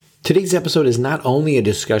Today's episode is not only a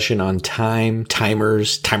discussion on time,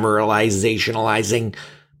 timers, timeralizationalizing,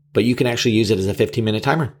 but you can actually use it as a 15-minute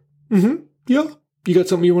timer. Yeah. You got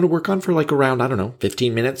something you want to work on for like around,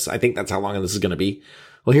 15 minutes? I think that's how long this is going to be.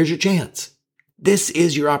 Well, here's your chance. This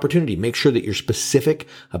is your opportunity. Make sure that you're specific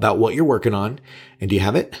about what you're working on. And do you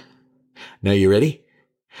have it? Now you ready?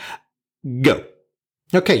 Go.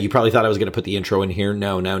 Okay, you probably thought I was going to put the intro in here.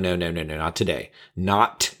 No, not today.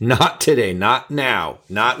 Not today, not now,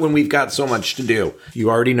 not when we've got so much to do. You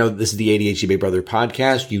already know that this is the ADHD Big Brother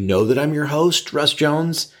podcast. You know that I'm your host, Russ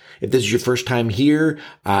Jones. If this is your first time here,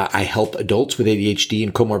 I help adults with ADHD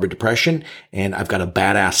and comorbid depression, and I've got a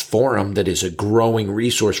badass forum that is a growing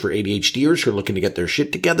resource for ADHDers who are looking to get their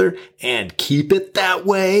shit together and keep it that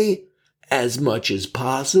way as much as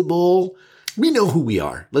possible. We know who we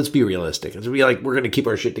are. Let's be realistic. We're going to keep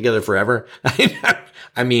our shit together forever.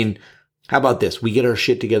 I mean, how about this? We get our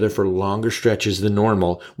shit together for longer stretches than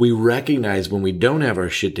normal. We recognize when we don't have our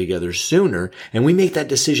shit together sooner, and we make that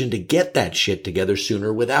decision to get that shit together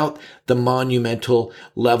sooner without the monumental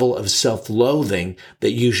level of self-loathing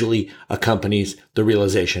that usually accompanies the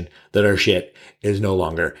realization that our shit is no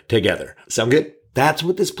longer together. Sound good? That's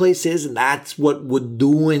what this place is, and that's what we're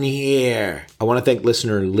doing here. I want to thank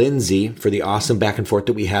listener Lindsay for the awesome back and forth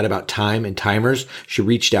that we had about time and timers. She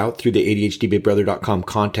reached out through the ADHDBigBrother.com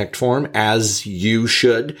contact form, as you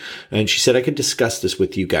should, and she said I could discuss this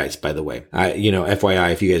with you guys, by the way.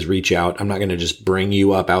 FYI, if you guys reach out, I'm not going to just bring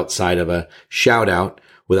you up outside of a shout out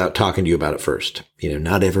without talking to you about it first.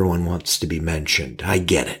 Not everyone wants to be mentioned. I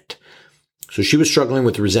get it. So she was struggling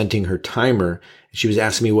with resenting her timer. She was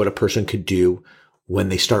asking me what a person could do when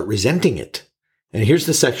they start resenting it. And here's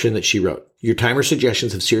the section that she wrote. Your timer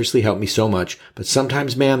suggestions have seriously helped me so much, but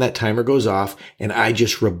sometimes, man, that timer goes off and I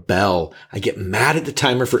just rebel. I get mad at the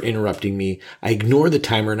timer for interrupting me. I ignore the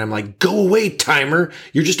timer and I'm like, go away, timer.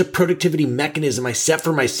 You're just a productivity mechanism I set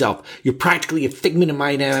for myself. You're practically a figment of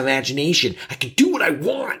my imagination. I can do what I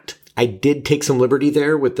want. I did take some liberty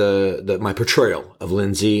there with my portrayal of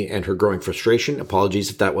Lindsay and her growing frustration. Apologies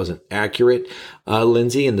if that wasn't accurate,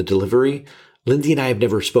 Lindsay, in the delivery. Lindsay and I have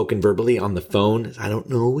never spoken verbally on the phone. I don't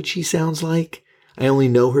know what she sounds like. I only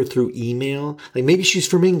know her through email. Like maybe she's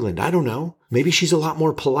from England. I don't know. Maybe she's a lot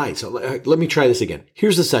more polite. So let me try this again.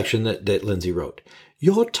 Here's the section that Lindsay wrote.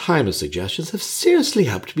 Your timer suggestions have seriously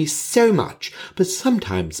helped me so much, but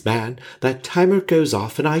sometimes, man, that timer goes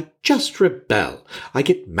off and I just rebel. I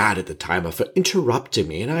get mad at the timer for interrupting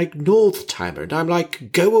me and I ignore the timer and I'm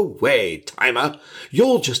like, go away, timer.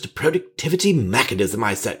 You're just a productivity mechanism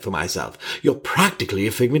I set for myself. You're practically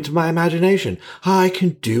a figment of my imagination. I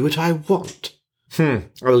can do what I want. I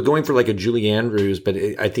was going for like a Julie Andrews, but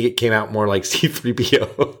I think it came out more like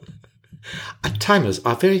C-3PO. Timers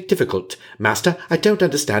are very difficult, Master. I don't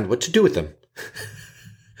understand what to do with them.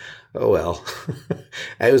 Oh, well.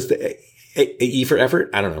 It was the E for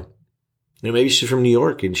effort? I don't know. Maybe she's from New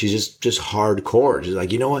York and she's just hardcore. She's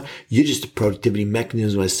like, you know what? You're just a productivity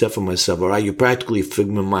mechanism I set for myself, all right? You're practically a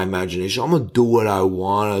figment of my imagination. I'm going to do what I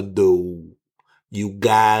want to do. You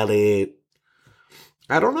got it.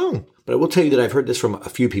 I don't know. But I will tell you that I've heard this from a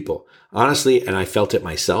few people. Honestly, and I felt it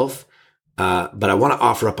myself. But I want to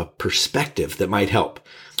offer up a perspective that might help.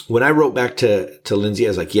 When I wrote back to Lindsay, I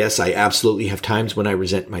was like, yes, I absolutely have times when I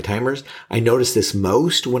resent my timers. I notice this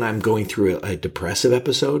most when I'm going through a depressive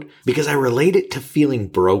episode because I relate it to feeling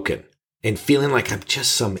broken and feeling like I'm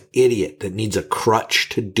just some idiot that needs a crutch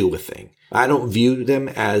to do a thing. I don't view them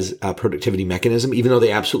as a productivity mechanism, even though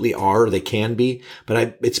they absolutely are, or they can be,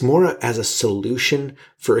 but it's more as a solution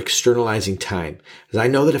for externalizing time. Because I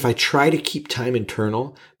know that if I try to keep time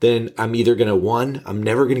internal, then I'm either going to, one, I'm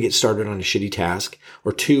never going to get started on a shitty task,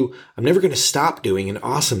 or two, I'm never going to stop doing an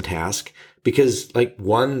awesome task because, like,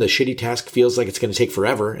 one, the shitty task feels like it's going to take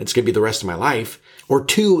forever. It's going to be the rest of my life. Or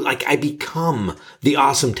two, like, I become the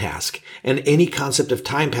awesome task, and any concept of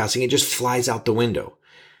time passing, it just flies out the window.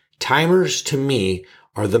 Timers, to me,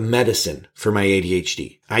 are the medicine for my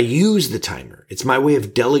ADHD. I use the timer. It's my way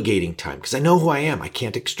of delegating time because I know who I am. I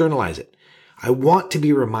can't externalize it. I want to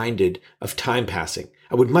be reminded of time passing.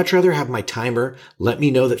 I would much rather have my timer let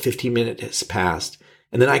me know that 15 minutes has passed,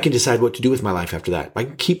 and then I can decide what to do with my life after that. I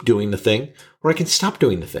can keep doing the thing, or I can stop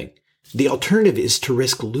doing the thing. The alternative is to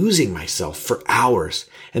risk losing myself for hours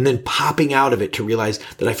and then popping out of it to realize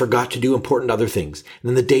that I forgot to do important other things. And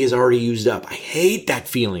then the day is already used up. I hate that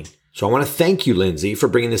feeling. So I want to thank you, Lindsay, for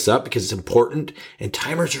bringing this up because it's important. And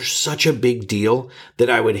timers are such a big deal that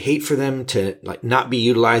I would hate for them to not be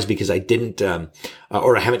utilized because I didn't,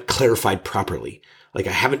 or I haven't clarified properly. Like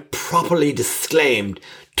I haven't properly disclaimed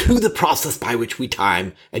to the process by which we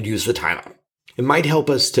time and use the timer. It might help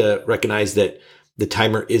us to recognize that the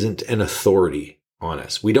timer isn't an authority on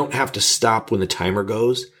us. We don't have to stop when the timer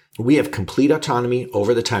goes. We have complete autonomy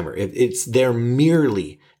over the timer. It's there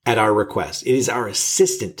merely at our request. It is our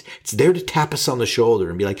assistant. It's there to tap us on the shoulder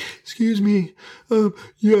and be like, excuse me,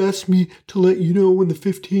 you asked me to let you know when the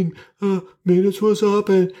 15 minutes was up.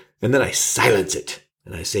 And then I silence it.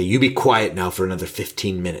 And I say, you be quiet now for another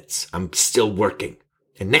 15 minutes. I'm still working.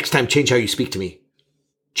 And next time, change how you speak to me.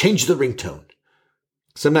 Change the ringtone.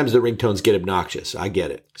 Sometimes the ringtones get obnoxious. I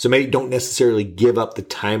get it. So maybe don't necessarily give up the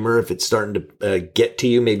timer if it's starting to get to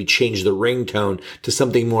you. Maybe change the ringtone to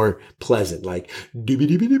something more pleasant, like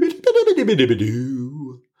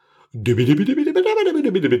doo-be-dee-be-dee-be-dee-be-dee-be-doo.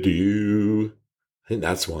 Doo-be-dee-be-dee-be-dee-be-dee-be-dee-be-doo. I think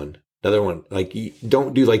that's one. Another one, like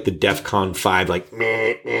don't do like the DEFCON 5, like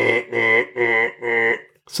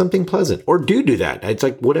something pleasant. Or do that. It's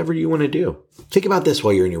like whatever you want to do. Think about this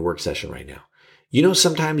while you're in your work session right now. You know,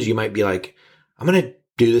 sometimes you might be like, I'm going to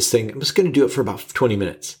do this thing. I'm just going to do it for about 20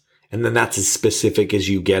 minutes. And then that's as specific as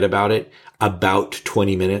you get about it, about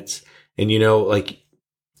 20 minutes. And you know, like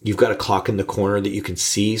you've got a clock in the corner that you can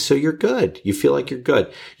see. So you're good. You feel like you're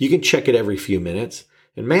good. You can check it every few minutes.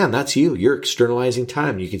 And man, that's you. You're externalizing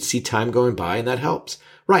time. You can see time going by and that helps.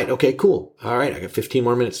 Right. Okay, cool. All right. I got 15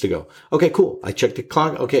 more minutes to go. Okay, cool. I checked the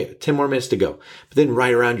clock. Okay, 10 more minutes to go. But then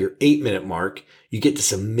right around your 8-minute mark, you get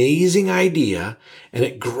this amazing idea and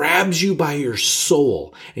it grabs you by your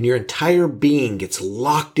soul and your entire being gets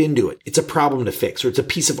locked into it. It's a problem to fix, or it's a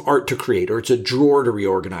piece of art to create, or it's a drawer to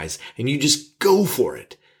reorganize, and you just go for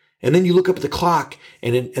it. And then you look up at the clock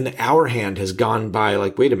and the hour hand has gone by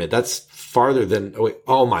like, wait a minute, that's farther than,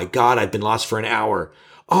 oh my God, I've been lost for an hour.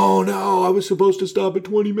 Oh no, I was supposed to stop at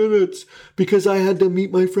 20 minutes because I had to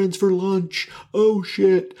meet my friends for lunch. Oh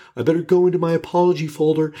shit. I better go into my apology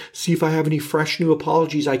folder, see if I have any fresh new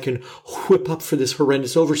apologies I can whip up for this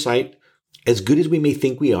horrendous oversight. As good as we may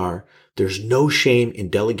think we are, there's no shame in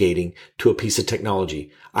delegating to a piece of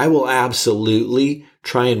technology. I will absolutely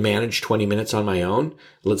try and manage 20 minutes on my own.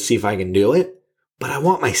 Let's see if I can do it. But I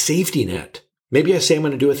want my safety net. Maybe I say I'm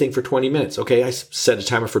going to do a thing for 20 minutes. Okay, I set a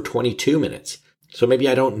timer for 22 minutes. So maybe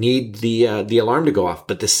I don't need the alarm to go off,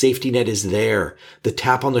 but the safety net is there. The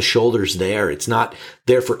tap on the shoulder's there. It's not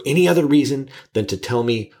there for any other reason than to tell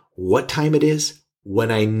me what time it is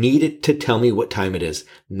when I need it to tell me what time it is,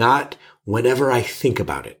 not whenever I think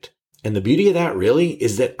about it. And the beauty of that really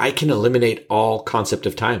is that I can eliminate all concept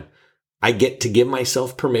of time. I get to give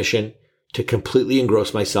myself permission to completely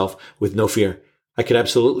engross myself with no fear. I could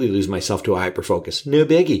absolutely lose myself to a hyperfocus. No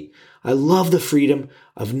biggie. I love the freedom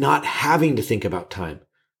of not having to think about time.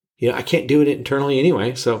 You know, I can't do it internally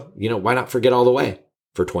anyway. So, you know, why not forget all the way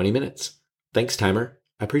for 20 minutes? Thanks, timer.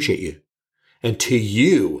 I appreciate you. And to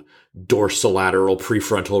you, dorsolateral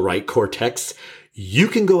prefrontal right cortex, you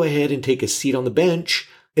can go ahead and take a seat on the bench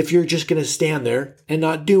if you're just going to stand there and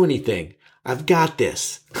not do anything. I've got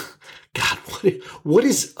this. God, what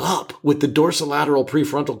is up with the dorsolateral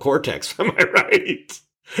prefrontal cortex? Am I right?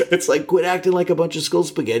 It's like quit acting like a bunch of skull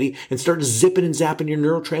spaghetti and start zipping and zapping your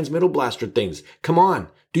neurotransmittal blaster things. Come on,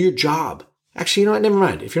 do your job. Actually, you know what? Never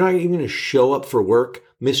mind. If you're not even going to show up for work,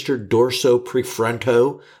 Mr. Dorso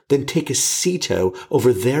Prefronto, then take a seato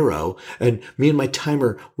over there-o, and me and my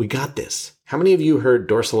timer, we got this. How many of you heard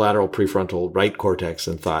dorsolateral prefrontal right cortex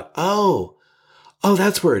and thought, oh,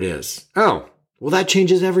 that's where it is. Oh, well, that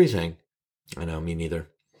changes everything. I know, me neither.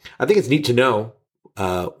 I think it's neat to know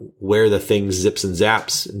where the thing zips and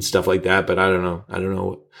zaps and stuff like that, but I don't know.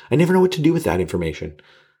 I never know what to do with that information.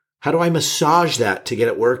 How do I massage that to get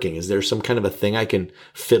it working? Is there some kind of a thing I can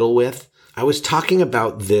fiddle with? I was talking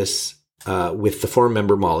about this with the forum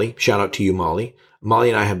member, Molly. Shout out to you, Molly. Molly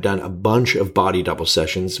and I have done a bunch of body double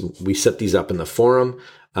sessions. We set these up in the forum.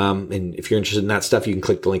 And if you're interested in that stuff, you can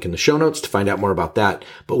click the link in the show notes to find out more about that.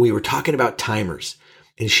 But we were talking about timers,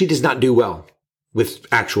 and she does not do well with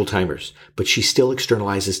actual timers, but she still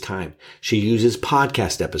externalizes time. She uses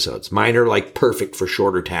podcast episodes. Mine are like perfect for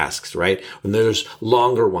shorter tasks, right? And there's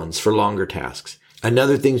longer ones for longer tasks.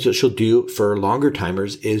 Another thing that she'll do for longer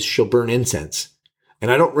timers is she'll burn incense.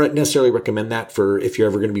 And I don't necessarily recommend that for if you're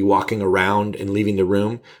ever going to be walking around and leaving the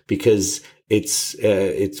room, because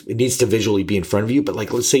it needs to visually be in front of you. But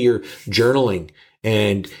like, let's say you're journaling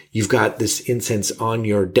and you've got this incense on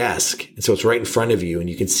your desk. And so it's right in front of you and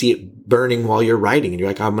you can see it burning while you're writing. And you're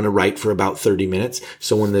like, I'm going to write for about 30 minutes.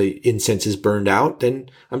 So when the incense is burned out,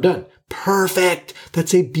 then I'm done. Perfect.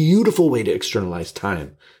 That's a beautiful way to externalize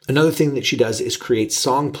time. Another thing that she does is create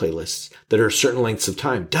song playlists that are certain lengths of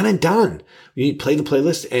time. Done and done. You play the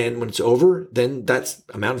playlist, and when it's over, then that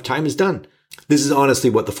amount of time is done. This is honestly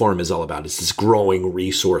what the forum is all about. It's this growing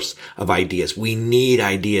resource of ideas. We need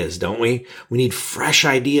ideas, don't we? We need fresh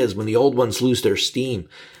ideas when the old ones lose their steam.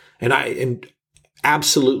 And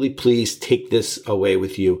absolutely please take this away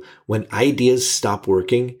with you. When ideas stop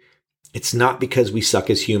working, it's not because we suck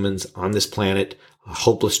as humans on this planet,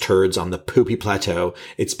 hopeless turds on the poopy plateau.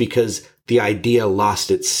 It's because the idea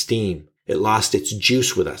lost its steam. It lost its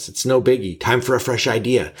juice with us. It's no biggie. Time for a fresh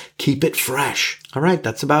idea. Keep it fresh. All right,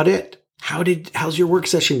 that's about it. How's your work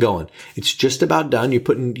session going? It's just about done. You're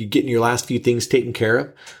getting your last few things taken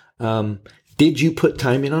care of. Did you put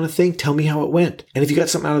time in on a thing? Tell me how it went. And if you got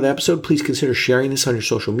something out of the episode, please consider sharing this on your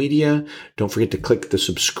social media. Don't forget to click the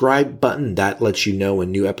subscribe button. That lets you know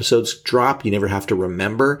when new episodes drop. You never have to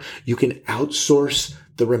remember. You can outsource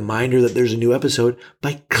the reminder that there's a new episode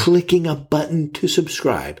by clicking a button to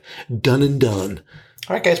subscribe. Done and done.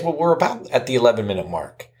 All right, guys. Well, we're about at the 11-minute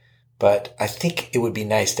mark, but I think it would be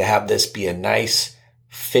nice to have this be a nice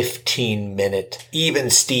 15-minute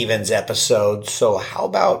even Stevens episode. So how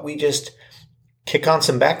about we just kick on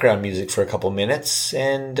some background music for a couple minutes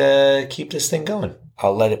and keep this thing going.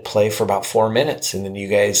 I'll let it play for about 4 minutes. And then you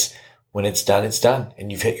guys, when it's done,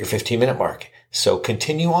 and you've hit your 15-minute mark. So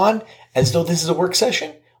continue on as though this is a work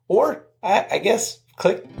session. Or, I guess,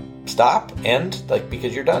 click, stop, end,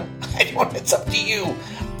 because you're done. It's up to you.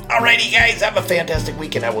 Alrighty, guys, have a fantastic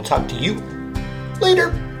week, and I will talk to you later.